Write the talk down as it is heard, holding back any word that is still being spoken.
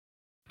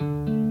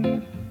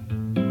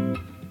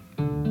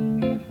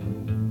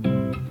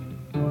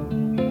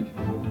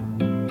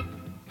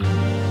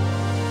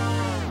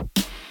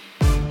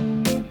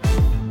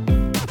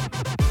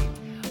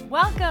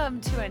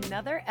Welcome to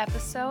another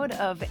episode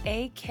of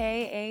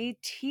AKA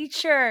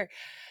Teacher.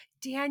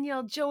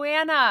 Daniel,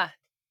 Joanna,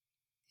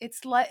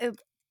 it's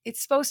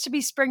supposed to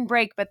be spring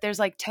break, but there's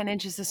like 10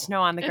 inches of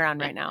snow on the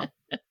ground right now.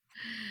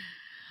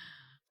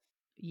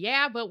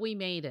 Yeah, but we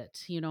made it.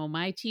 You know,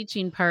 my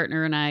teaching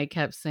partner and I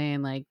kept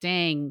saying like,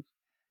 dang,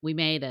 we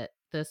made it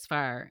this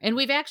far. And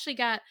we've actually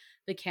got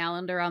the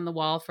calendar on the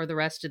wall for the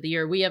rest of the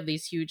year. We have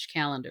these huge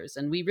calendars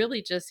and we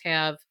really just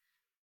have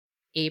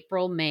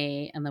April,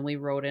 May, and then we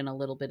wrote in a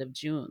little bit of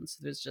June. So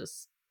there's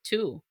just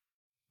 2.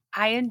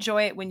 I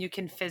enjoy it when you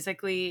can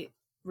physically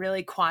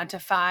really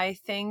quantify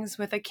things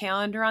with a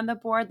calendar on the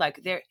board.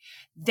 Like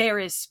there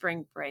is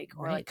spring break,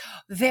 or like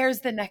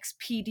there's the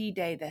next PD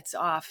day that's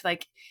off.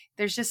 Like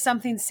there's just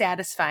something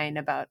satisfying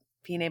about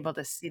being able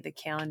to see the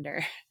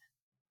calendar.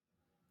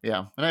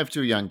 Yeah, and I have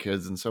 2 young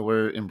kids, and so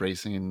we're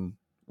embracing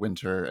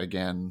winter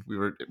again. We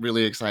were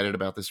really excited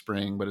about the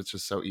spring, but it's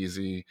just so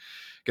easy.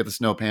 Get the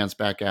snow pants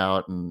back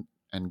out and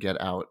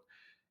get out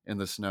in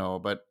the snow.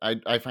 But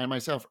I find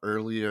myself much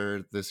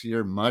earlier this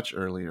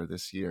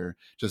year,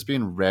 just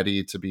being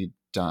ready to be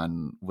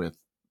done with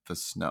the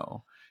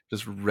snow,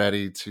 just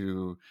ready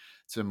to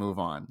move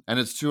on. And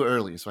it's too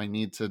early, so I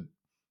need to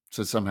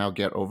somehow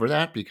get over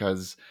that,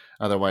 because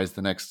otherwise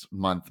the next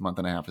month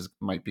and a half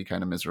might be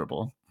kind of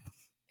miserable.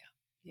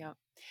 Yeah.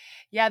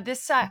 Yeah,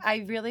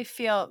 I really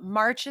feel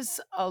March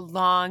is a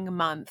long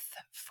month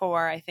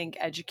for, I think,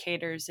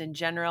 educators in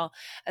general,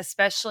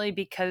 especially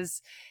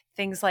because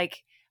things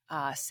like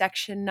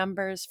section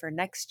numbers for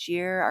next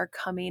year are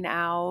coming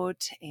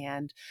out,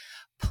 and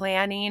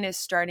planning is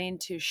starting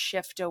to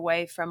shift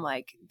away from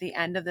like the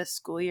end of the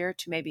school year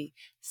to maybe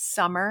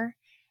summer,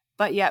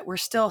 but yet we're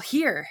still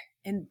here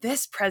in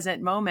this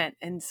present moment.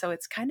 And so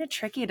it's kind of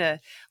tricky to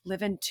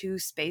live in 2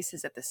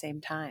 spaces at the same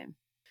time.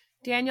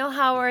 Daniel,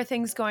 how are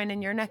things going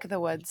in your neck of the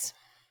woods?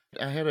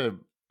 I had it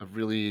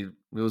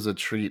was a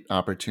treat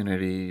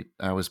opportunity.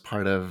 I was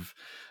part of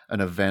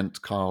an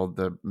event called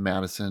the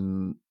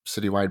Madison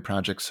Citywide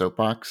Project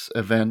Soapbox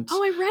event.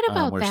 Oh, I read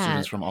about where that.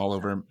 students from all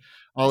over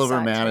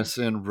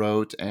Madison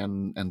wrote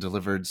and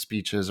delivered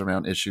speeches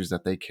around issues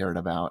that they cared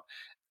about.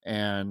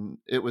 And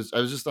I was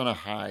just on a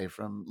high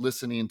from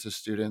listening to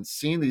students,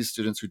 seeing these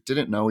students who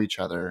didn't know each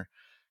other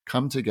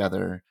come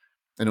together.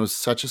 And it was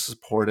such a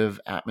supportive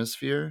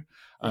atmosphere.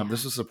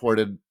 This was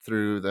supported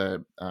through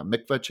the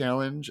Mikvah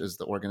Challenge, is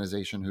the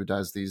organization who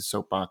does these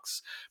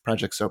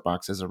project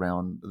soapboxes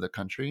around the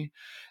country.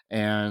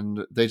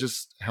 And they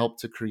just helped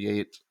to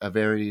create a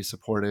very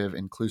supportive,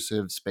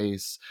 inclusive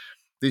space.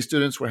 These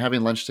students were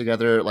having lunch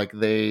together like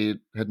they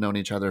had known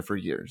each other for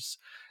years.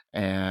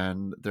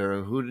 And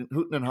they're hooting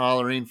and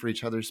hollering for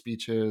each other's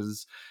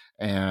speeches.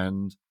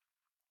 And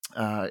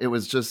it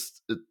was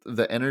just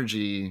the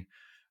energy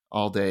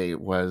all day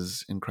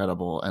was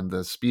incredible, and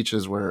the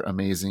speeches were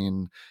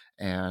amazing,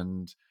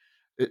 and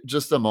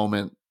just a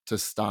moment to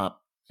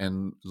stop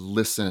and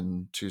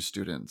listen to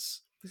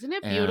students. Isn't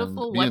it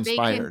beautiful Be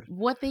inspired.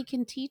 what they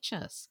can teach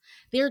us?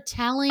 They're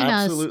telling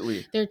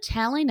Absolutely.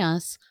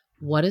 us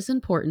what is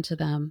important to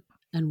them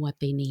and what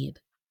they need.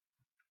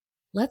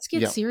 Let's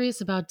get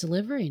serious about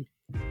delivering.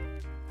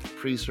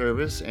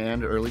 Pre-service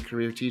and early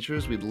career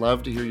teachers, we'd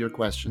love to hear your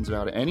questions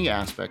about any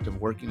aspect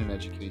of working in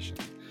education.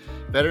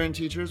 Veteran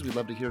teachers, we'd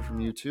love to hear from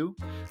you too.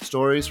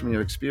 Stories from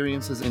your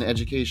experiences in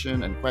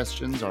education and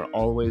questions are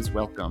always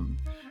welcome.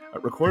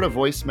 Record a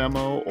voice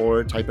memo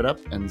or type it up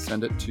and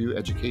send it to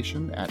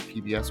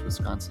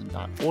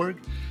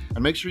education@pbswisconsin.org.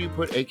 And make sure you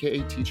put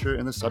AKA Teacher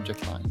in the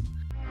subject line.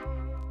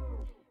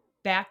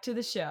 Back to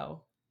the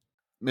show.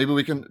 Maybe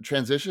we can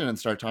transition and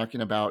start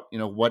talking about,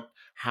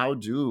 how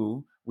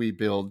do we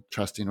build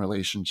trusting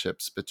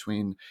relationships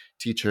between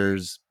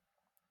teachers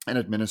and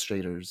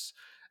administrators?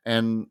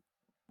 And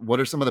what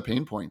are some of the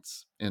pain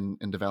points in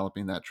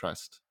developing that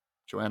trust?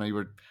 Joanna, you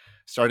were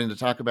starting to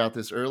talk about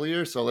this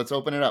earlier, so let's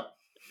open it up.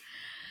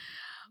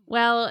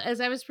 Well,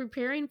 as I was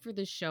preparing for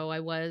this show,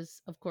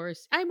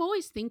 I'm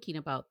always thinking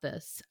about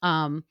this.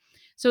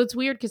 So it's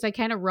weird because I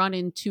kind of run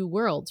in 2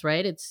 worlds,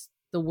 right? It's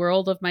the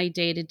world of my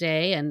day to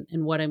day and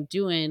what I'm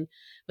doing.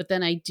 But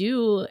then I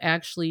do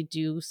actually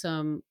do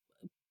some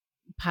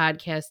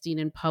podcasting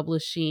and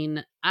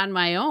publishing on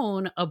my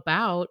own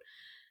about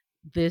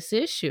this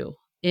issue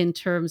in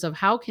terms of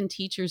how can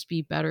teachers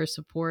be better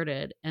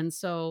supported. And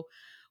so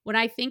when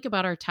I think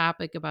about our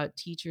topic about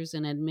teachers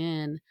and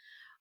admin,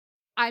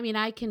 I mean,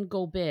 I can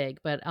go big,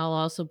 but I'll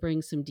also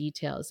bring some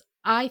details.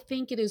 I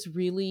think it is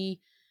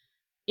really,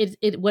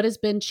 what has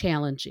been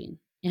challenging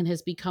and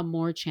has become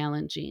more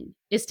challenging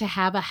is to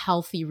have a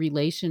healthy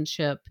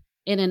relationship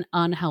in an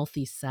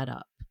unhealthy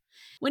setup.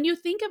 When you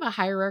think of a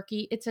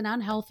hierarchy, it's an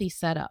unhealthy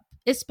setup,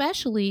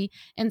 especially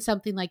in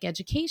something like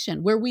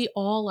education, where we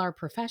all are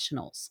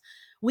professionals.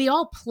 We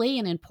all play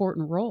an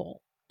important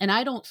role. And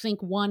I don't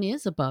think one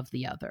is above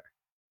the other,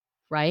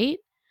 right?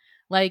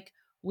 Like,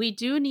 we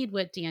do need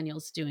what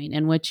Daniel's doing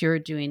and what you're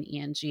doing,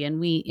 Angie, and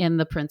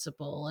the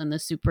principal and the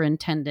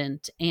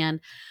superintendent. And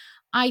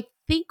I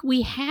think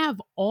we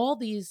have all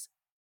these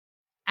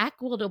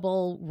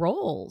equitable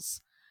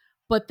roles,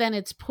 but then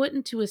it's put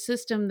into a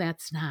system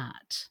that's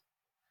not.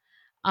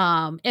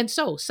 And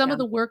so some Yeah. of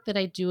the work that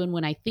I do, and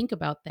when I think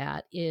about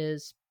that,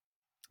 is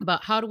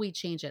about how do we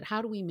change it?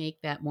 How do we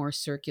make that more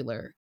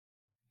circular?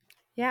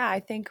 Yeah, I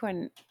think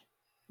when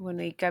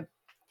we get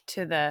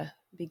to the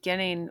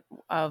beginning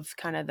of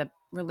kind of the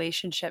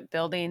relationship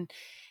building,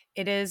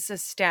 it is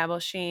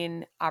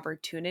establishing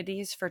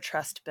opportunities for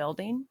trust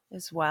building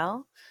as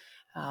well.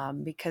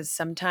 Because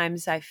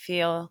sometimes I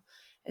feel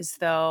as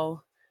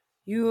though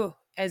you,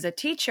 as a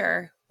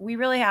teacher, we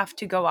really have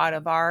to go out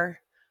of our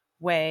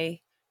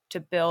way to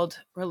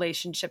build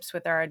relationships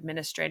with our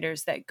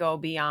administrators that go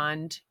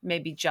beyond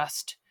maybe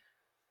just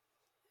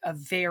a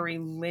very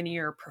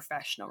linear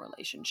professional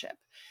relationship.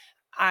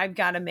 I've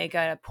got to make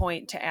a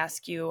point to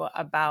ask you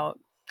about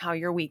how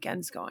your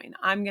weekend's going.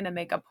 I'm going to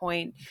make a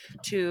point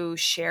to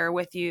share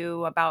with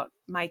you about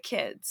my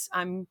kids.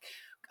 I'm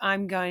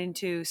going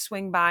to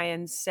swing by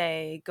and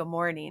say good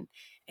morning.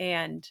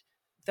 And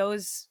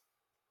those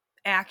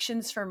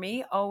actions for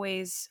me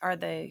always are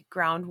the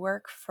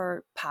groundwork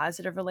for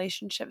positive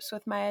relationships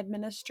with my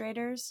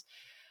administrators.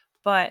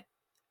 But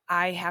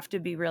I have to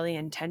be really I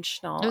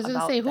intentional was going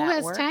to say, about who that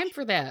has work. time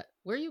for that?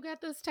 Where you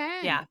got this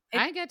time? Yeah,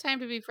 I ain't got time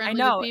to be I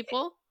friendly with know,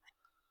 people.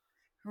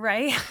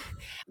 right?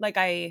 Like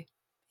I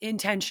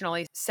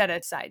intentionally set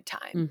aside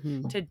time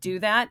Mm-hmm. to do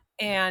that.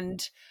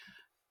 And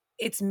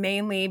it's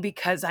mainly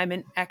because I'm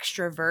an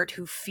extrovert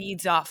who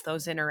feeds off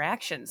those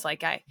interactions.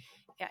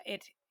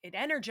 It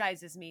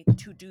energizes me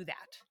to do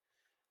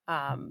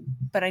that.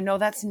 But I know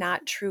that's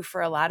not true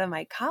for a lot of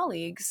my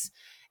colleagues.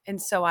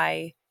 And so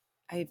I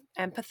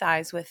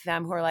empathize with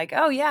them who are like,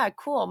 oh yeah,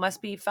 cool.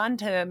 Must be fun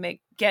to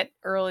get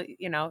early,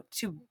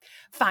 to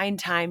find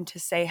time to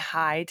say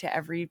hi to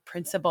every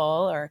principal,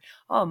 or,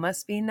 oh,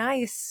 must be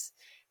nice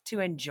to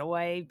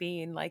enjoy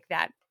being like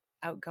that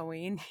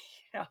outgoing.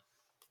 Yeah.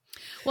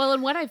 Well,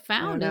 and what I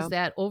I don't found is know.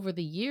 that over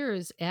the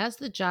years, as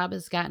the job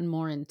has gotten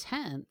more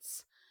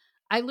intense,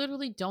 I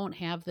literally don't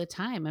have the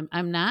time.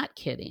 I'm not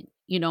kidding.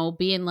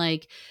 Being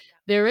like,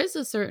 there is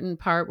a certain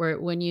part where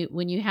when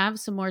you have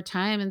some more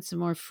time and some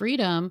more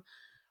freedom,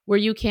 where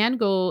you can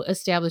go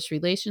establish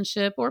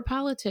relationship or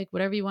politic,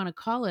 whatever you want to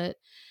call it.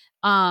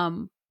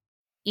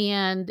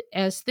 And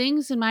as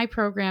things in my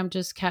program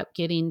just kept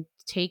getting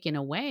taken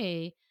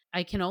away,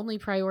 I can only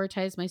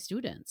prioritize my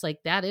students.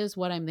 Like that is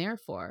what I'm there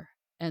for.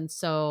 And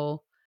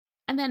so,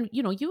 and then,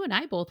 you and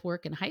I both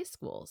work in high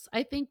schools.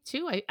 I think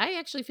too, I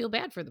actually feel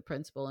bad for the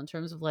principal in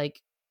terms of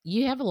like,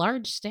 you have a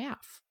large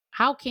staff.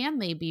 How can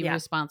they be Yeah.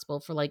 responsible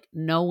for like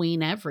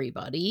knowing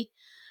everybody?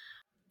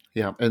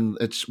 Yeah, and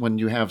it's when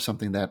you have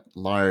something that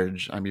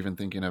large. I'm even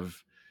thinking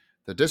of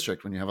the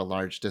district when you have a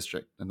large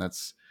district, and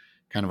that's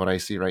kind of what I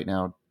see right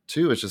now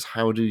too. It's just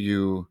how do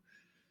you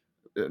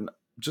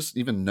just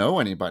even know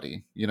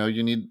anybody? You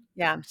need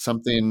Yeah.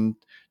 something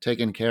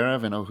taken care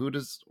of, and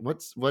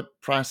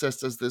what process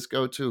does this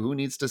go to? Who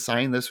needs to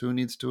sign this? Who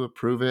needs to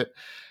approve it?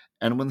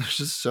 And when there's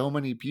just so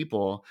many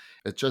people,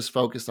 it's just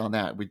focused on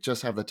that. We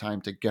just have the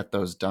time to get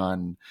those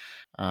done.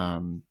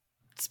 Um,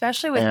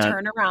 Especially with and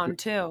turnaround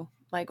too,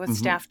 like with Mhm.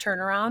 staff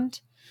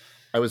turnaround.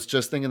 I was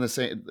just thinking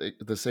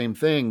the same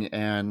thing,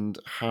 and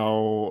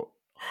how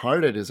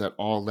hard it is at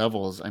all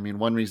levels. I mean,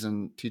 one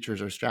reason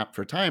teachers are strapped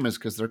for time is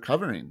because they're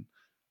covering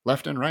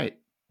left and right,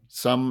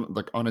 some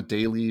like on a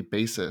daily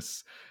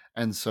basis,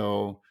 and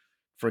so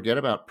forget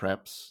about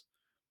preps.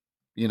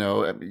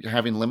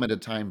 Having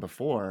limited time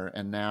before,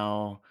 and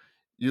now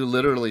you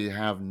literally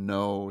have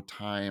no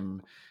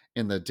time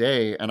in the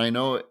day. And I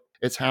know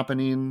it's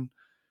happening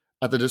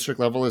at the district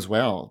level as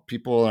well.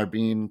 People are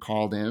being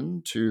called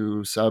in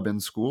to sub in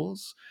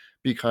schools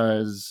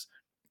because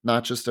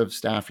not just of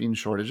staffing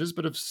shortages,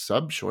 but of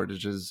sub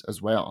shortages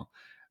as well.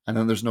 And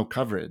then there's no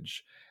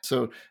coverage.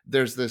 So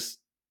there's this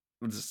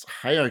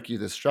hierarchy,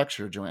 this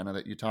structure, Joanna,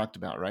 that you talked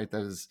about, right?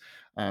 That is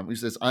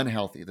this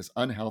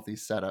unhealthy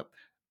setup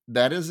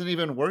that isn't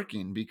even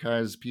working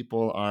because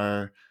people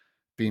are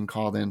being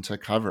called in to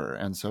cover.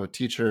 And so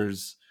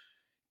teachers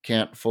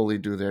can't fully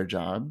do their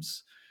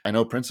jobs. I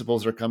know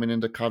principals are coming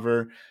in to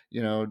cover,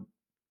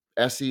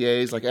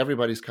 SEAs, like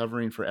everybody's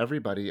covering for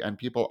everybody. And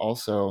people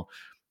also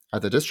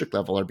at the district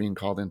level are being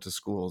called into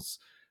schools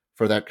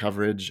for that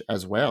coverage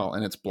as well.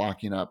 And it's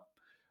blocking up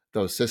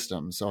those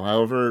systems. So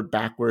however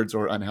backwards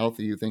or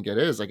unhealthy you think it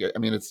is, like, I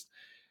mean, it's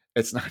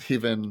not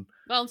even,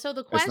 Well, and so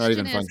the it's not question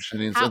even is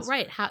functioning. how,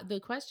 right? How the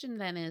question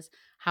then is,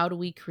 how do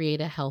we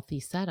create a healthy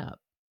setup?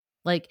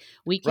 Like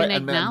we Right, can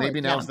and then acknowledge,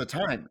 maybe yeah, now's the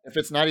time. If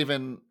it's not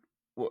even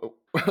w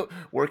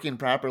working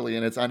properly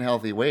in its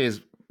unhealthy ways,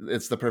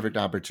 it's the perfect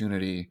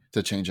opportunity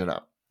to change it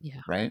up,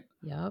 yeah, right?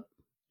 yep.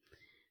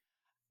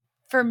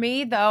 For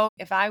me, though,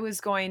 if I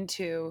was going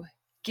to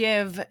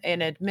give a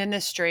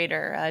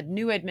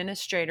new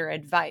administrator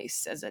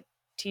advice as a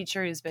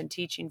teacher who's been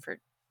teaching for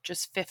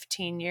just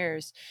 15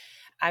 years,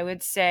 I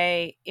would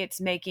say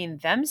it's making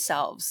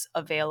themselves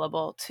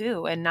available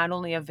too, and not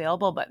only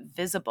available, but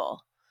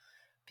visible.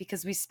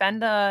 Because we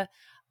spend a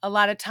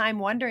lot of time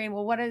wondering,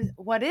 well,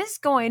 what is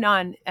going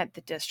on at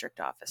the district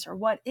office, or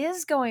what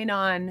is going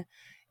on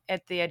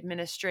at the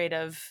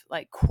administrative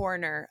like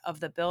corner of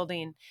the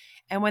building.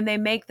 And when they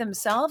make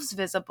themselves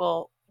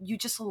visible, you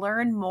just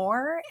learn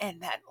more,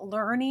 and that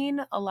learning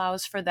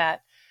allows for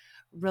that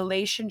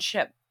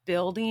relationship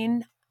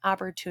building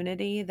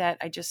opportunity that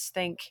I just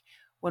think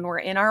when we're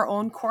in our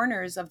own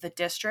corners of the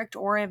district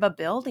or of a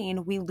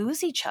building, we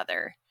lose each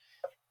other.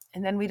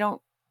 And then we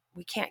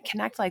can't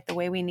connect like the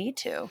way we need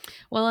to.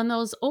 Well, and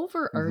those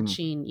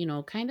overarching,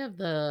 kind of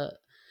the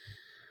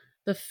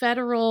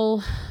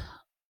federal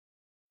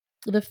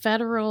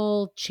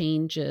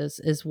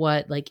changes is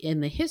what, like,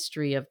 in the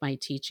history of my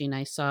teaching,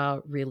 I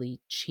saw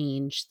really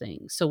change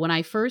things. So when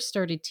I first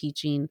started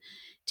teaching,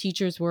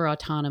 teachers were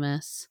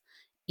autonomous,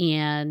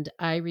 and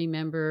I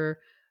remember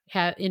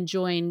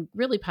enjoying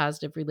really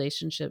positive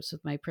relationships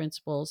with my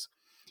principals,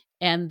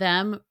 and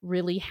them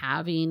really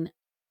having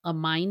a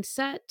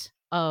mindset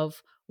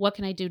of what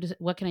can I do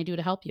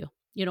to help you.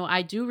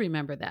 I do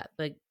remember that,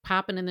 like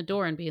popping in the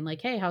door and being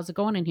like, hey, how's it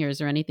going in here? Is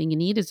there anything you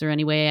need? Is there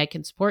any way I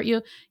can support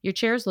you? Your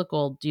chairs look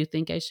old. Do you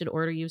think I should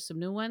order you some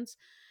new ones?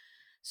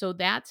 So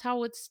that's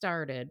how it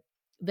started.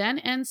 Then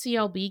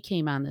NCLB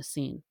came on the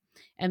scene.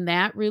 And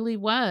that really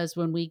was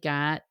when we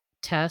got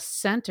test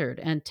centered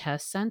and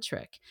test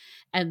centric.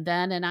 And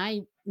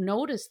I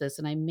noticed this,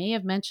 and I may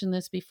have mentioned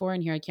this before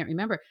in here, I can't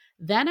remember.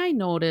 Then I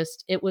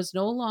noticed it was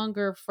no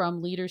longer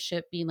from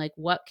leadership being like,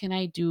 what can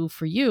I do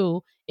for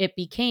you? It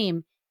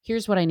became,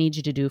 here's what I need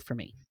you to do for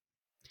me.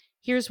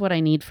 Here's what I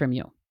need from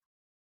you.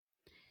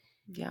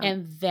 Yeah.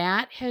 And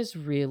that has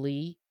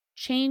really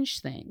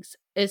changed things,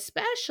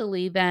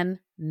 especially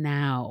then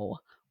now,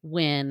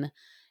 when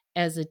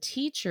as a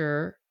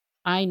teacher,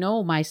 I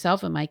know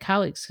myself and my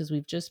colleagues, because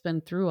we've just been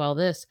through all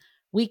this,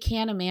 we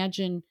can't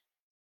imagine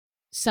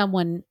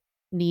someone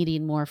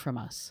needing more from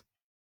us.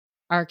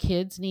 Our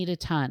kids need a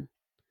ton.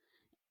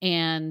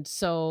 And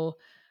so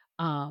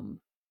I've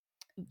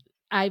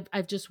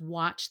just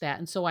watched that.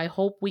 And so I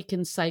hope we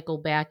can cycle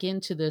back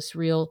into this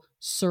real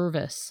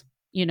service,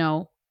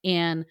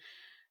 and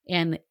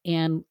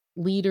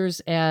leaders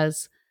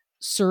as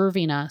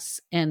serving us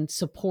and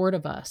support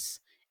of us,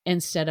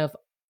 instead of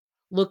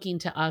looking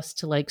to us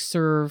to like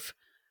serve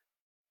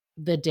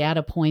the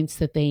data points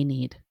that they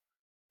need.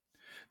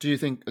 Do you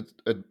think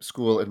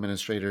school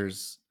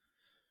administrators,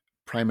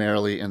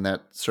 primarily in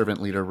that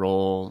servant leader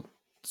role,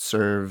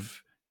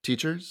 serve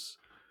teachers?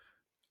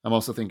 I'm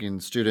also thinking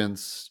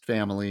students,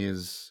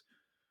 families.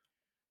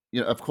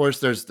 Of course,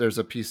 there's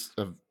a piece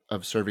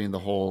of serving the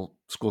whole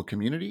school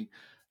community,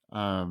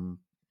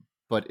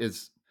 but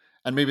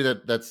and maybe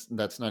that's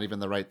not even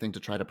the right thing to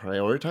try to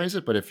prioritize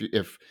it. But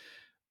if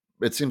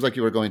it seems like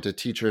you were going to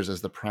teachers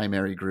as the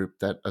primary group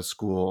that a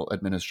school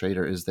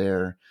administrator is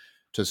there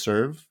to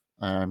serve,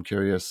 I'm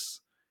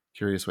curious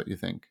what you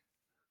think.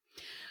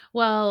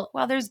 Well,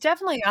 there's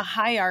definitely a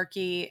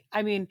hierarchy.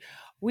 I mean,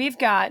 we've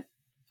got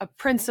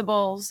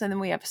principals, and then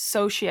we have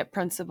associate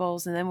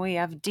principals, and then we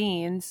have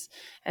deans.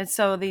 And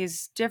so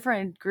these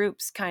different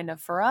groups kind of,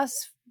 for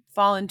us,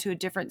 fall into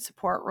different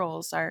support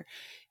roles. Our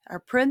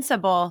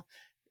principal,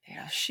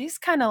 she's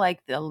kind of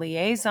like the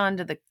liaison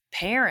to the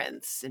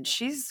parents, and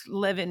she's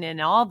living in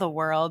all the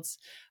worlds.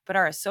 But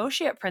our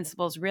associate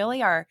principals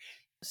really are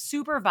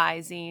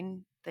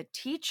supervising the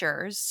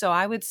teachers. So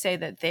I would say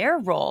that their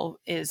role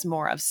is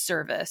more of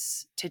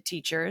service to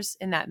teachers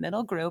in that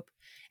middle group.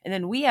 And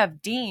then we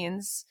have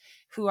deans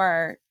who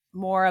are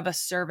more of a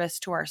service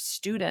to our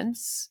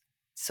students.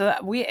 So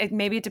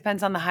maybe it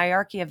depends on the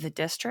hierarchy of the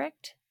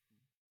district.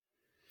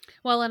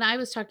 Well, and I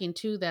was talking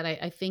too that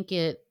I think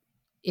it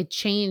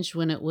changed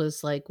when it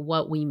was like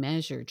what we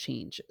measure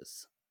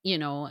changes,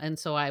 and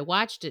so I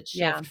watched it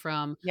shift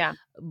from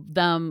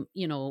them,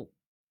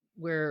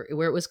 where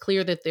it was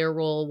clear that their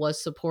role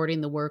was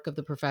supporting the work of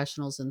the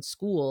professionals in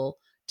school,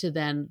 to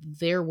then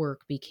their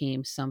work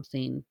became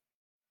something,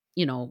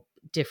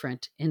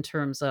 different in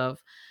terms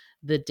of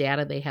the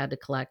data they had to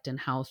collect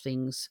and how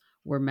things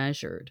were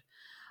measured.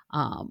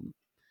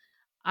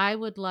 I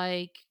would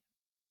like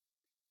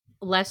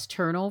less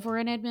turnover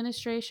in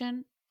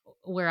administration.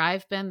 Where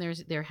I've been,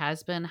 there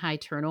has been high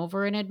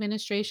turnover in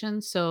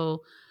administration.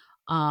 So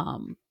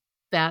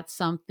that's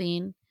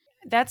something.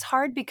 That's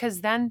hard,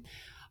 because then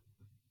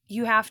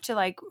you have to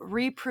like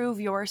reprove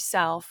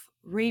yourself,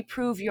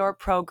 reprove your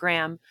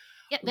program.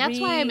 Yeah, that's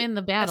why I'm in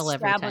the battle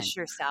every time. Establish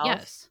yourself.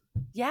 Yes.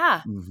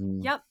 Yeah.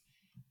 Mm-hmm. Yep.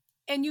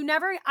 And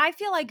I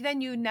feel like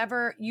then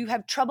you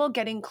have trouble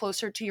getting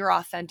closer to your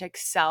authentic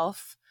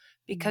self,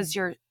 because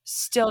you're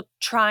still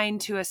trying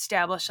to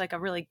establish like I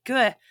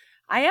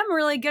am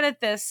really good at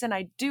this, and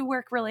I do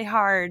work really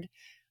hard.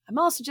 I'm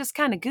also just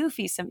kind of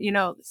goofy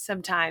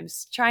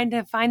sometimes, trying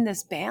to find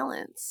this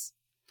balance.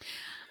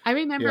 I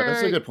remember. Yeah,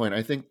 that's a good point.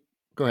 I think.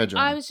 Go ahead,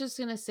 Joanna. I was just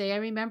going to say, I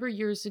remember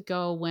years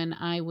ago when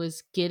I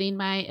was getting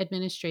my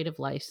administrative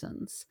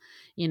license,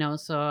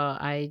 so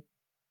I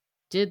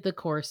did the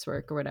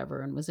coursework or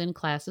whatever and was in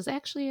classes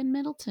actually in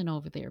Middleton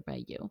over there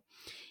by you.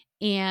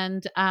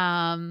 And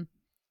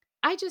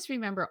I just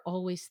remember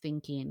always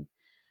thinking,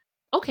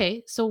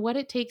 okay, so what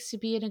it takes to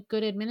be a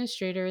good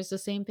administrator is the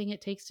same thing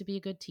it takes to be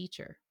a good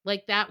teacher.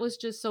 Like that was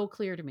just so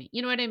clear to me.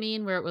 You know what I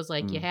mean? Where it was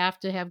like, you Mm, have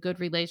to have good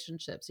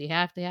relationships, you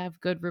have to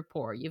have good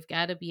rapport, you've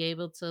got to be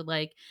able to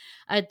like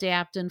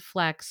adapt and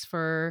flex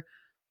for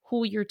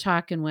who you're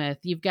talking with.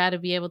 You've got to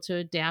be able to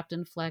adapt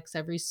and flex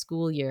every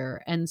school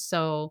year. And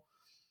so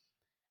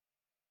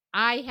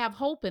I have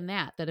hope in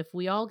that if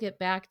we all get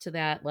back to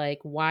that, like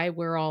why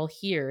we're all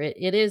here,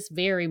 it is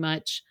very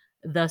much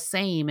the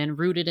same and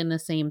rooted in the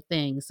same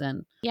things.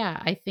 And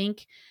yeah, I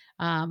think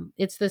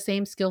it's the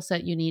same skill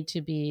set you need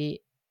to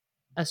be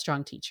a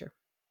strong teacher.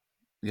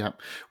 yeah.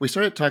 We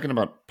started talking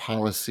about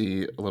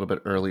policy a little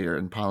bit earlier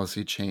and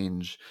policy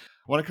change.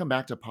 I want to come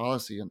back to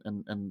policy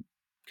and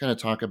kind of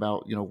talk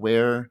about,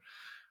 where,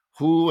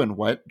 who and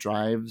what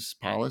drives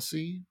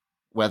policy,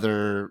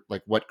 whether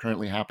like what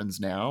currently happens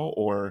now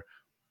or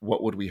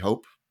what would we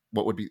hope,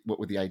 what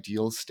would the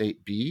ideal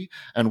state be?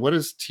 And what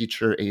does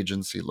teacher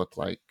agency look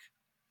like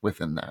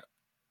within that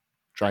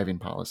driving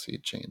policy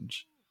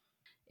change?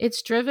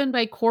 It's driven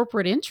by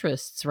corporate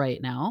interests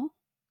right now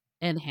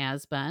and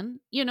has been,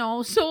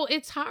 so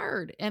it's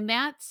hard. And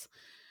that's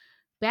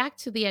back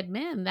to the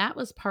admin. That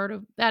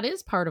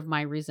is part of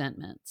my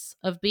resentments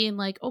of being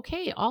like,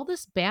 okay, all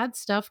this bad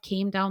stuff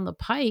came down the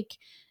pike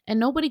and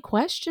nobody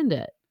questioned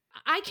it.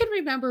 I can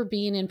remember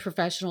being in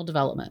professional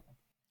development,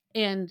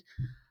 and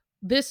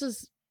this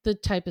is the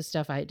type of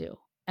stuff I do.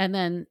 And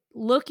then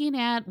looking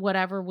at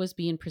whatever was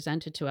being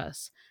presented to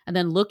us, and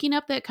then looking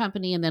up that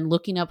company, and then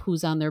looking up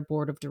who's on their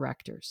board of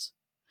directors.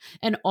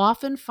 And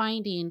often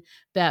finding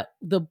that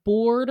the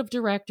board of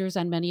directors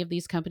on many of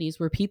these companies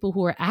were people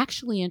who are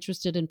actually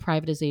interested in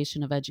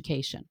privatization of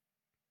education.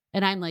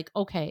 And I'm like,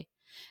 okay.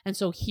 And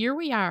so here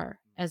we are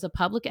as a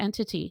public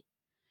entity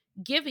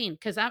giving,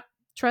 because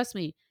trust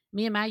me,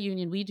 me and my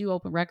union, we do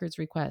open records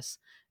requests.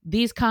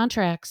 These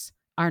contracts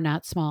are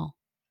not small.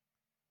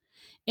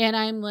 And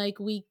I'm like,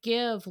 we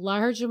give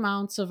large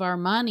amounts of our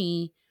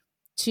money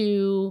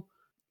to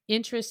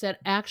interests that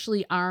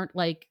actually aren't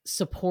like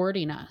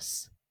supporting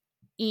us.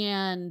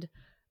 And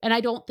I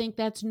don't think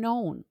that's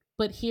known.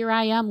 But here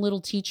I am,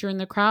 little teacher in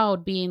the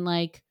crowd, being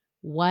like,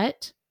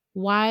 what?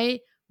 Why?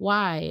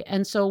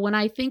 And so when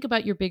I think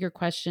about your bigger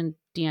question,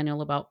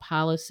 Daniel, about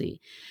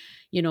policy,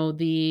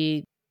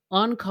 the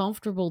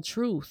uncomfortable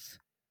truth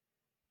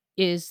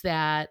is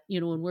that,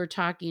 when we're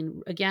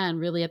talking again,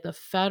 really at the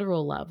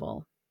federal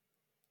level,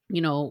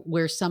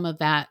 where some of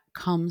that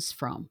comes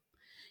from.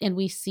 And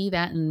we see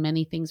that in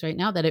many things right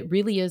now, that it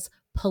really is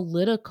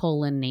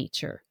political in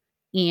nature.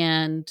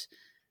 And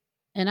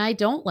I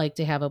don't like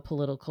to have a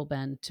political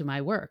bend to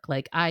my work.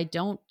 Like, I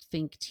don't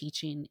think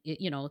teaching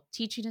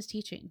is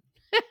teaching.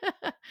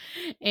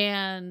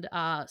 And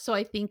so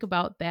I think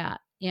about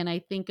that. And I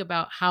think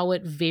about how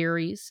it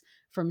varies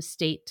from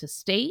state to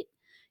state,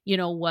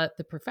 what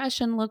the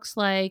profession looks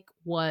like,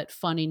 what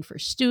funding for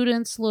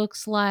students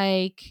looks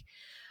like.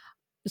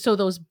 So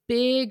those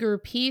bigger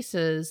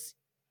pieces,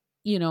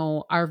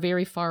 are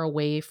very far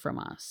away from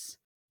us.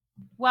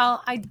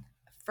 Well,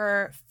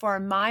 for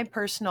my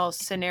personal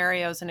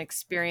scenarios and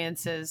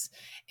experiences,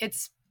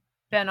 it's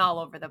been all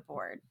over the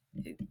board.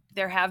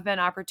 There have been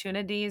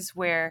opportunities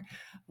where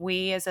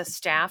we as a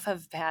staff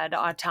have had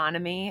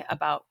autonomy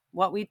about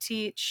what we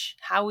teach,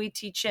 how we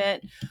teach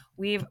it.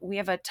 We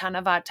have a ton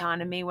of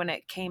autonomy when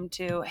it came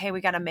to, hey,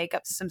 we got to make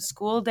up some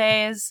school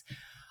days.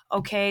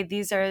 Okay,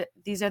 these are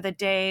the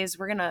days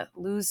we're going to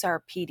lose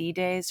our PD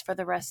days for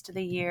the rest of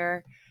the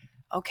year.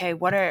 Okay,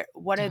 what are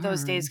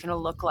those days going to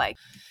look like?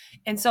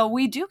 And so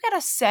we do get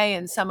a say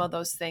in some of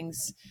those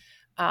things,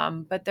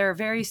 but they're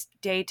very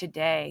day to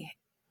day.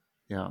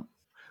 Yeah.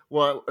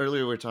 Well,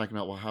 earlier we were talking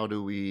about, well, how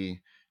do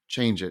we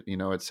change it?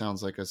 It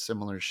sounds like a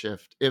similar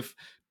shift. If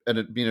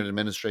being an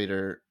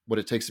administrator, what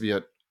it takes to be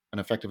an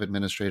effective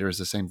administrator is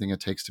the same thing it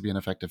takes to be an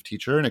effective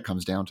teacher. And it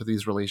comes down to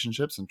these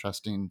relationships and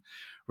trusting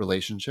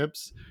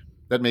relationships,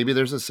 that maybe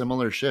there's a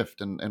similar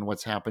shift in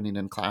what's happening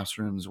in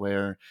classrooms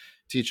where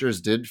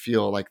teachers did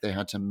feel like they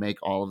had to make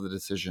all of the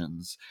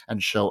decisions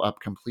and show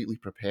up completely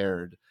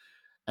prepared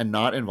and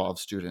not involve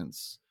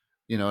students,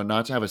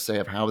 not to have a say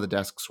of how the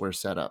desks were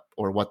set up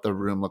or what the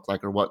room looked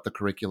like or what the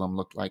curriculum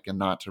looked like, and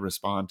not to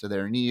respond to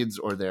their needs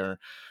or their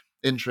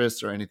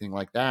interests or anything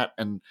like that.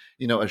 And,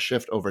 a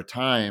shift over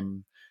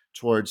time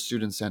towards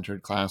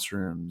student-centered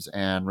classrooms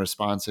and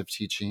responsive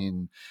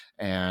teaching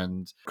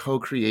and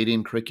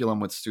co-creating curriculum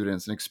with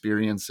students and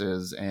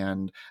experiences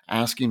and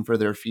asking for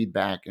their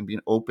feedback and being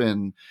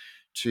open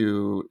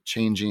to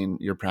changing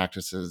your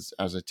practices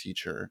as a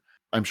teacher.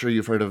 I'm sure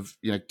you've heard of,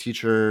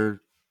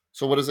 teacher.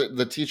 So what does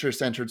the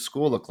teacher-centered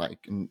school look like?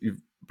 And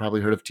you've probably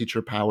heard of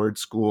teacher-powered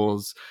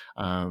schools.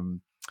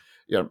 I'm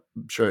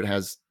sure it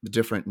has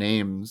different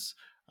names,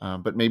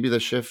 but maybe the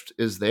shift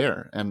is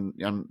there, and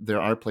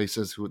there are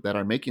places that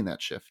are making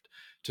that shift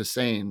to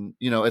saying,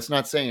 it's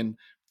not saying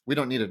we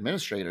don't need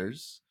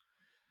administrators,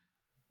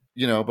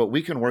 but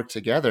we can work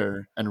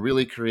together and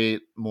really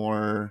create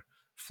more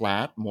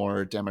flat,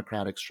 more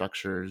democratic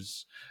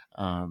structures,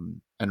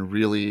 and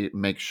really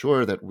make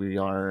sure that we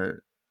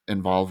are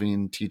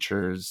involving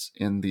teachers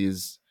in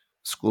these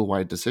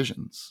school-wide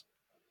decisions.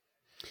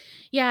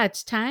 Yeah,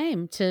 it's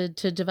time to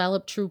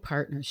develop true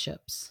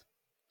partnerships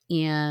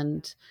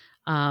and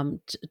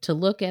to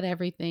look at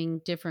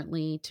everything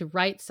differently, to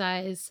right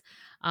size.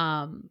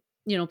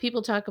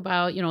 People talk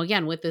about,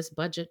 again, with this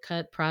budget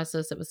cut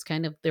process, it was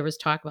kind of, there was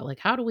talk about like,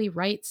 how do we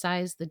right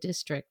size the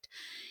district?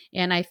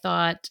 And I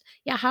thought,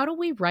 yeah, how do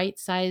we right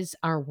size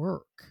our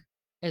work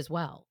as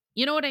well?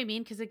 You know what I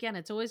mean? Because again,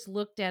 it's always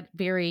looked at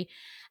very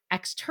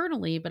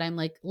externally, but I'm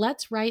like,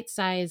 let's right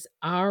size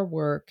our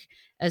work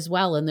as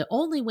well. And the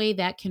only way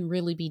that can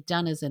really be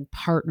done is in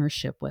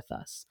partnership with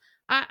us.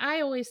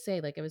 I always say,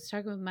 like, I was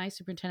talking with my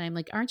superintendent, I'm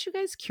like, aren't you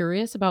guys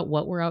curious about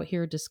what we're out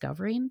here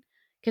discovering?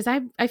 Because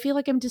I feel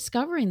like I'm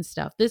discovering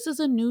stuff. This is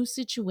a new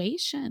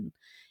situation.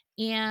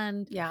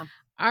 And Yeah.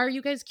 are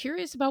you guys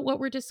curious about what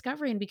we're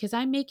discovering? Because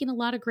I'm making a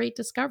lot of great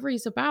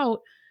discoveries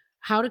about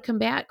how to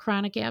combat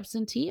chronic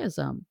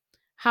absenteeism,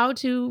 how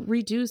to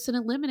reduce and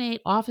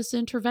eliminate office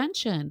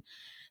intervention.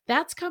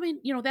 That's coming,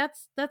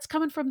 that's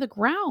coming from the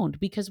ground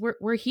because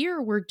we're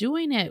here, we're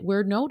doing it,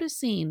 we're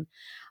noticing.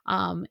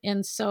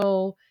 And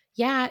so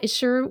yeah, it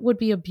sure would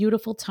be a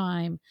beautiful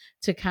time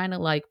to kind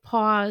of like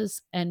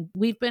pause, and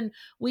we've been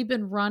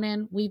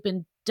running, we've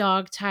been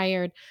dog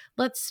tired.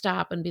 Let's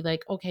stop and be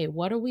like, okay,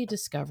 what are we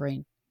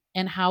discovering?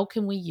 And how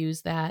can we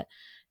use that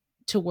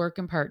to work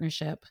in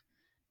partnership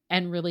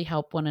and really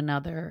help one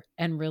another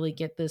and really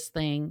get this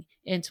thing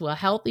into a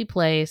healthy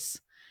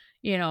place,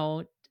 you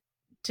know,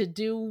 to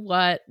do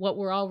what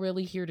we're all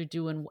really here to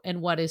do,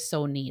 and what is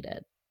so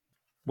needed.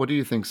 What do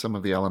you think some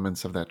of the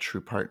elements of that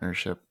true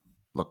partnership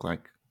look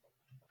like?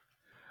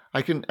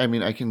 I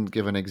can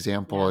give an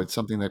example. Yeah. It's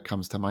something that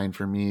comes to mind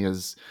for me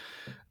is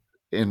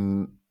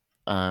in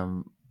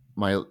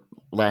my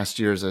last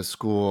year as a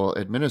school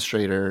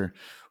administrator,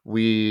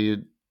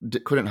 we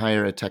couldn't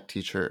hire a tech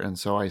teacher. And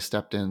so I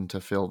stepped in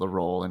to fill the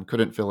role and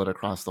couldn't fill it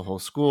across the whole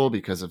school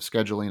because of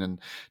scheduling and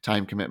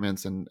time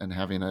commitments and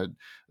having a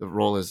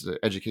role as the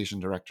education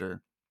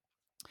director.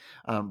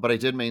 But I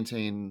did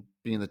maintain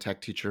being the tech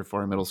teacher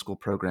for a middle school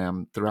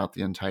program throughout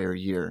the entire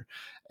year.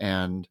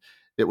 And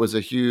it was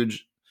a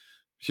huge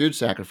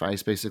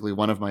sacrifice. Basically,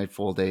 one of my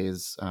full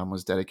days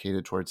was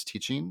dedicated towards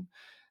teaching.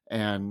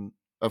 And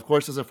of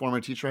course, as a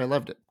former teacher, I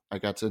loved it. I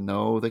got to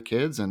know the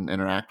kids and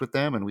interact with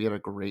them, and we had a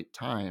great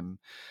time.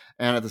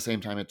 And at the same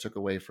time, it took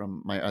away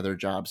from my other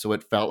job. So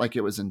it felt like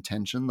it was in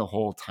tension the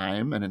whole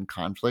time and in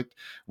conflict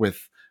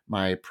with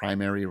my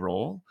primary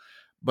role.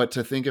 But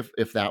to think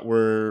if that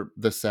were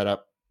the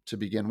setup to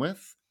begin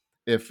with,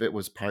 if it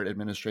was part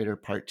administrator,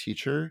 part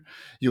teacher,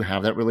 you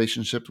have that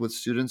relationship with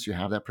students, you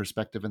have that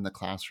perspective in the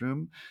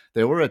classroom.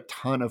 There were a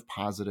ton of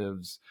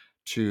positives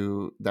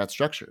to that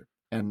structure.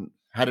 And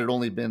had it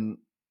only been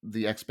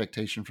the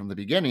expectation from the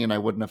beginning, and I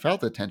wouldn't have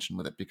felt the tension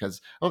with it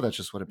because, oh, that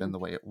just would have been the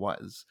way it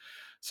was.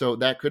 So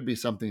that could be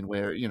something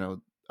where,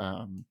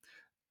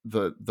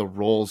 the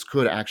roles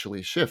could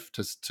actually shift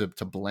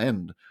to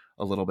blend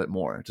a little bit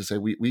more, to say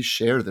we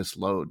share this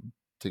load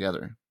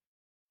together.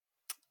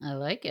 I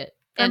like it.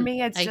 For And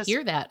me, it's I just,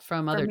 hear that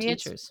from for other me,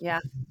 it's, teachers. yeah.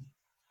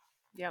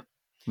 Yep.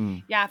 Hmm.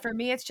 Yeah. For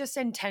me, it's just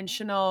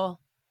intentional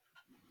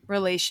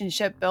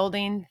relationship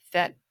building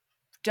that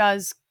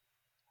does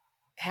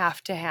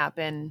have to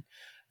happen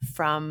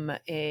from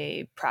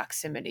a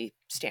proximity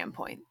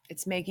standpoint.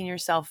 It's making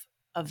yourself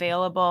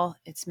available,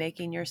 it's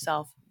making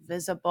yourself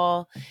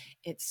visible,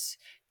 it's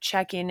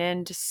checking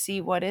in to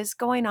see what is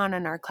going on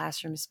in our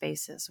classroom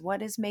spaces,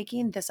 what is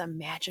making this a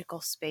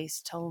magical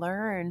space to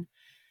learn.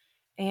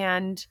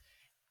 And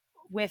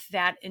with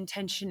that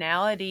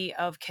intentionality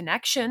of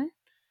connection,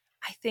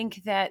 I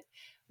think that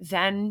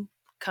then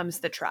comes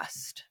the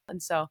trust.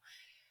 And so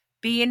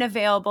being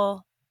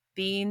available,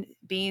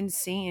 being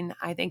seen,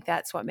 I think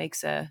that's what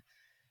makes it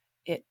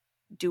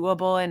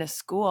doable in a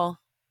school.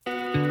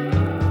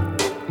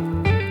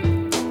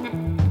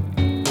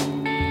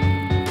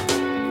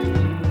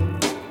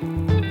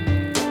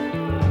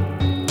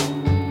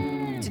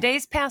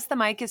 Today's Pass the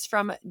Mic is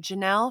from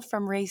Janelle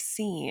from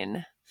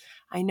Racine.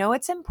 I know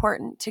it's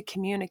important to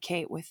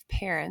communicate with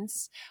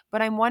parents,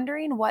 but I'm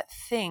wondering what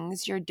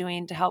things you're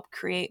doing to help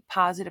create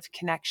positive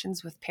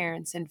connections with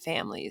parents and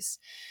families.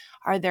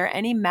 Are there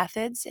any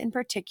methods in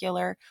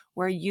particular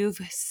where you've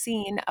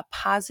seen a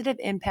positive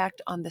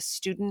impact on the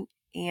student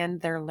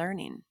and their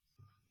learning?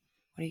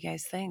 What do you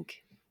guys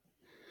think?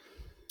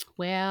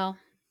 Well,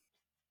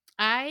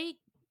 I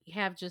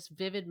have just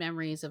vivid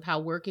memories of how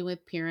working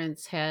with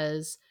parents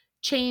has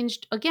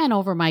changed again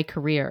over my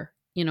career.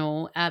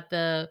 At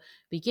the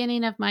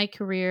beginning of my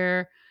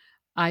career,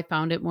 I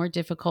found it more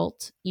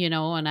difficult,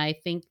 and I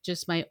think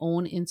just my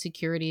own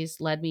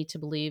insecurities led me to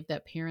believe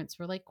that parents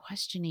were like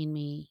questioning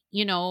me,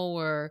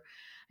 or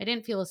I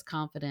didn't feel as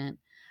confident.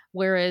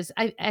 Whereas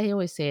I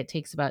always say it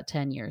takes about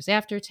 10 years.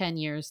 After 10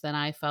 years, then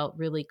I felt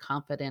really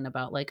confident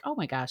about like, oh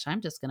my gosh,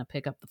 I'm just going to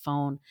pick up the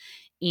phone,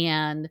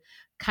 and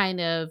kind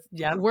of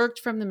Yep. worked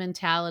from the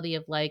mentality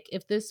of like,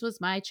 if this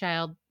was my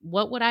child,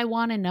 what would I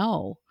want to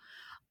know?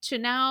 To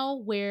now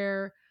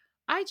where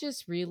I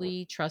just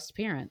really trust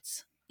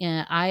parents.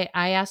 And I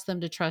ask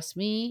them to trust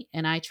me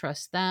and I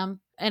trust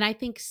them. And I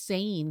think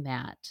saying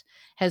that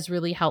has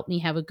really helped me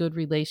have a good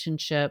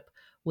relationship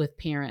with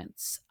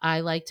parents. I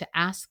like to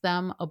ask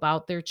them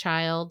about their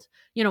child,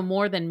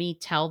 more than me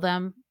tell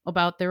them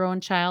about their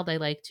own child. I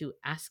like to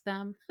ask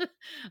them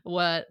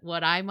what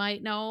I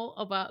might know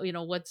about,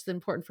 what's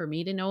important for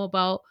me to know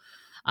about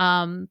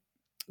um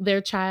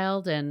their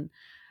child. And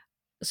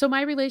so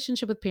my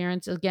relationship with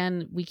parents,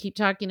 again, we keep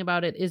talking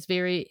about it, is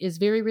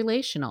very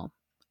relational.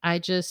 I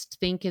just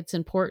think it's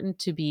important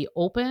to be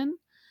open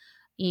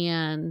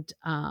and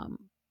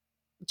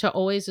to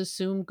always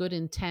assume good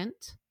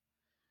intent.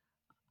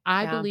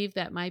 I Yeah. believe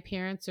that my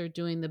parents are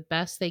doing the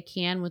best they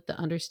can with the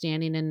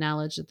understanding and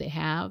knowledge that they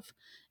have,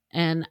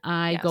 and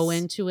I go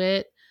Yes. into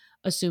it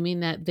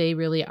assuming that they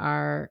really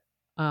are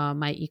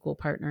my equal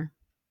partner.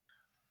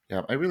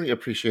 Yeah, I really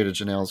appreciated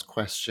Janelle's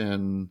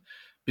question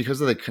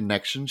because of the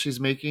connection she's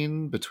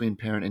making between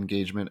parent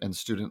engagement and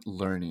student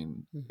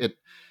learning. Mhm. It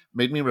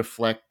made me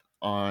reflect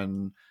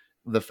on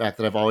the fact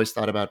that I've always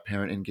thought about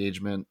parent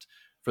engagement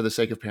for the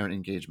sake of parent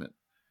engagement.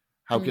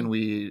 How can Mm.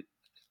 we,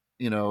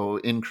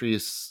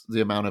 increase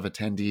the amount of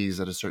attendees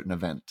at a certain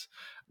event?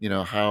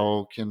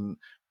 How can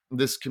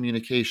this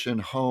communication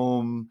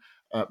home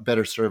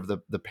better serve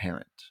the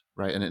parent,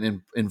 right?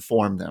 And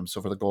inform them.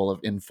 So for the goal of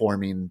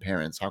informing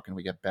parents, how can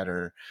we get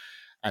better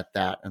at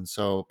that? And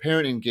so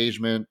parent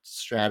engagement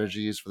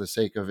strategies for the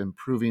sake of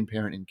improving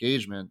parent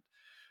engagement.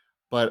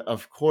 But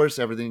of course,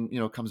 everything,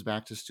 comes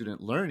back to student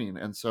learning.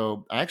 And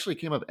so I actually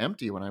came up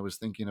empty when I was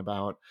thinking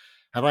about,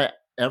 have I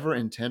ever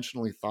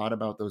intentionally thought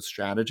about those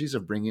strategies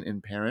of bringing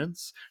in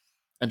parents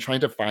and trying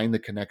to find the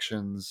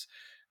connections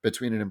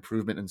between an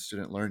improvement in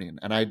student learning?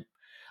 And I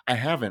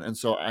haven't. And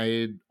so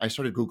I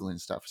started Googling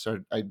stuff.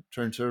 So I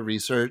turned to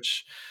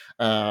research,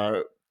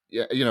 uh,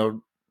 yeah,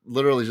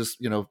 literally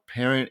just,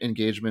 parent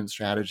engagement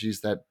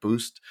strategies that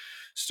boost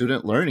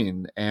student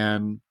learning,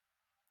 and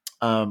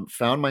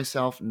found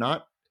myself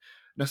not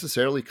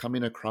necessarily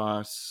coming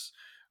across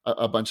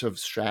a bunch of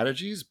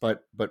strategies,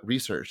 but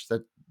research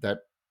that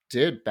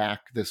did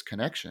back this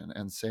connection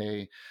and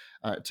say,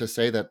 to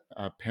say that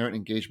parent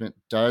engagement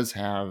does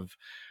have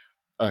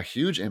a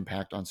huge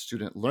impact on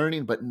student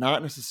learning, but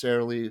not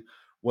necessarily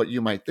what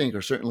you might think,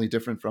 or certainly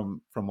different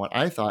from what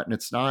I thought. And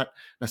it's not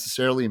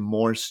necessarily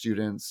more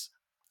students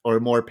or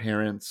more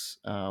parents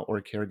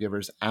or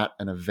caregivers at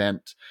an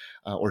event,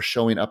 or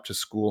showing up to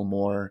school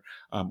more,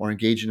 or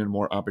engaging in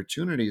more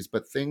opportunities,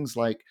 but things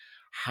like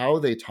how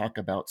they talk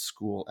about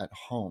school at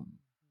home,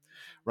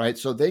 right?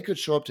 So they could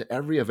show up to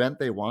every event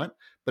they want,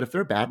 but if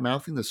they're bad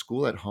mouthing the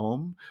school at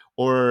home,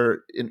 or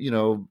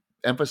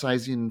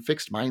emphasizing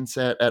fixed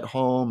mindset at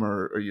home,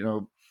 or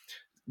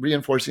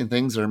reinforcing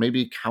things that are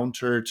maybe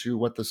counter to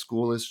what the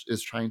school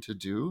is trying to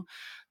do,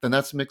 then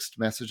that's mixed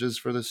messages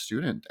for the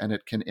student, and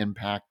it can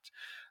impact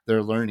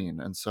their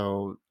learning. And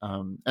so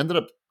ended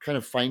up kind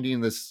of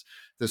finding this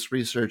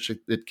research.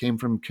 It came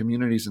from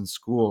communities and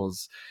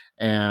schools,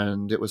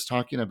 and it was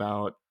talking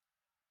about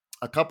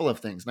a couple of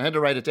things, and I had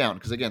to write it down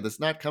because, again, this is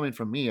not coming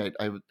from me.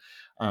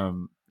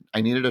 Um,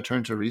 I needed to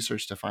turn to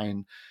research to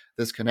find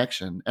this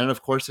connection, and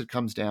of course, it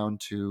comes down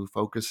to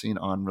focusing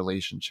on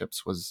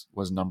relationships was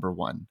number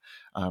one.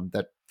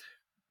 That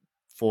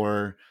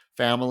for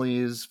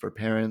families, for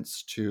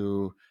parents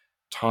to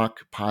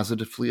talk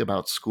positively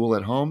about school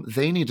at home,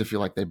 they need to feel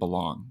like they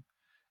belong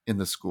in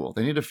the school.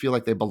 They need to feel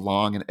like they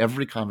belong in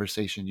every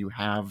conversation you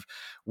have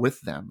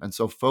with them. And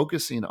so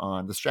focusing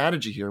on the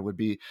strategy here would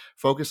be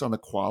focus on the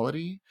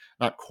quality,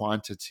 not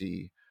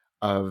quantity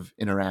of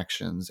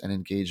interactions and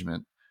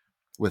engagement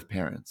with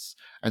parents.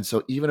 And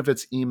so even if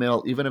it's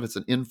email, even if it's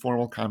an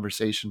informal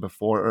conversation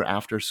before or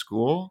after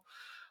school,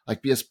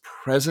 like, be as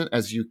present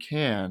as you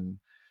can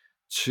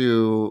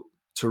to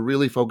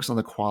really focus on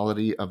the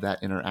quality of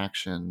that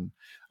interaction,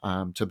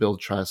 to build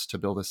trust, to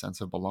build a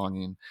sense of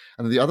belonging.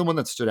 And the other one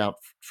that stood out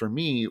for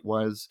me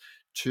was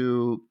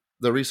to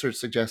the research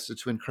suggested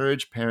to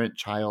encourage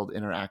parent-child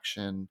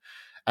interaction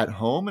at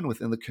home and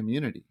within the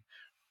community.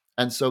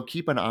 And so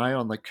keep an eye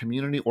on like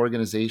community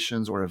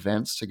organizations or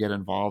events to get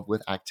involved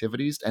with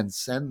activities and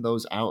send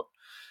those out,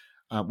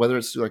 whether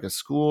it's through like a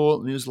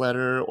school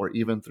newsletter or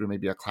even through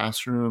maybe a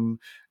classroom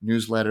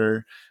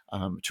newsletter,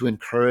 to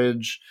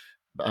encourage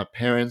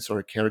parents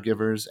or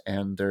caregivers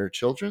and their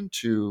children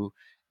to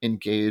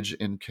engage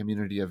in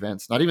community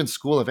events, not even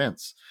school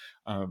events,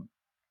 um,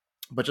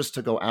 but just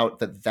to go out,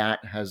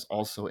 that has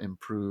also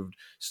improved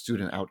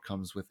student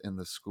outcomes within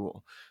the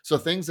school. So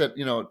things that,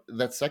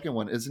 that second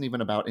one isn't even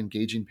about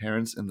engaging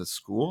parents in the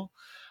school,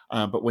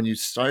 but when you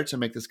start to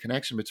make this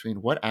connection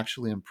between what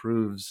actually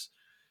improves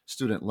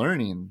student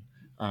learning,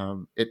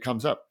 it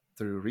comes up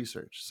through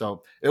research.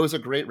 So it was a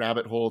great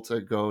rabbit hole to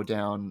go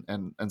down.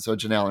 And so,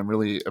 Janelle, I'm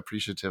really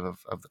appreciative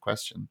of the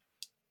question.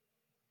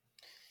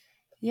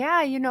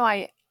 Yeah,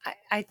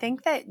 I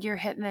think that you're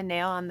hitting the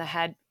nail on the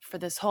head for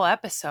this whole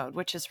episode,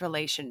 which is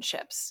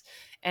relationships.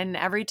 And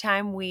every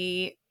time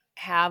we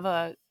have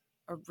a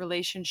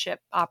relationship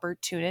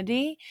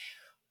opportunity,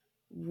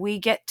 we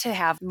get to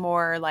have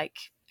more like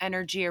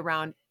energy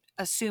around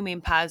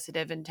assuming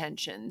positive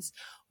intentions.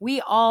 We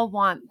all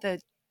want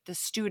the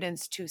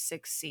students to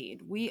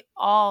succeed. We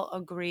all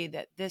agree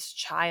that this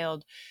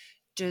child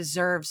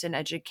deserves an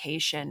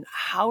education.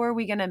 How are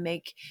we going to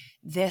make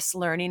this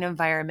learning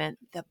environment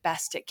the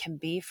best it can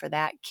be for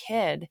that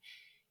kid?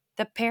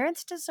 The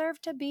parents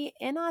deserve to be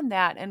in on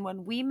that. And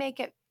when we make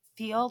it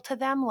feel to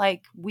them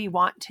like we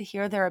want to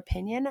hear their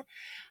opinion,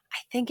 I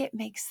think it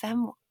makes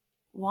them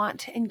want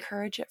to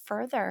encourage it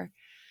further.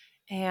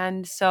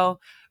 And so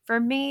for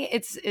me,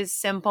 it's as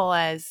simple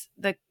as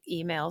the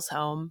emails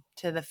home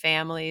to the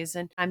families.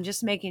 And I'm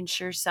just making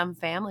sure some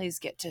families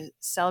get to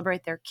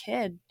celebrate their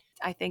kid.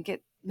 I think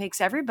it makes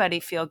everybody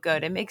feel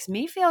good. It makes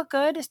me feel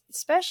good,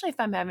 especially if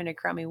I'm having a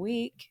crummy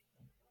week.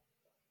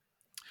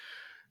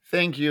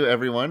 Thank you,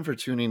 everyone, for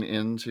tuning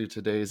in to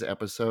today's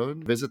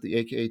episode. Visit the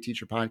AKA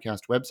Teacher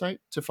Podcast website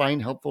to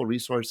find helpful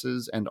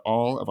resources and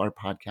all of our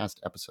podcast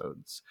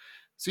episodes.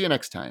 See you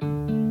next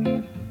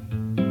time.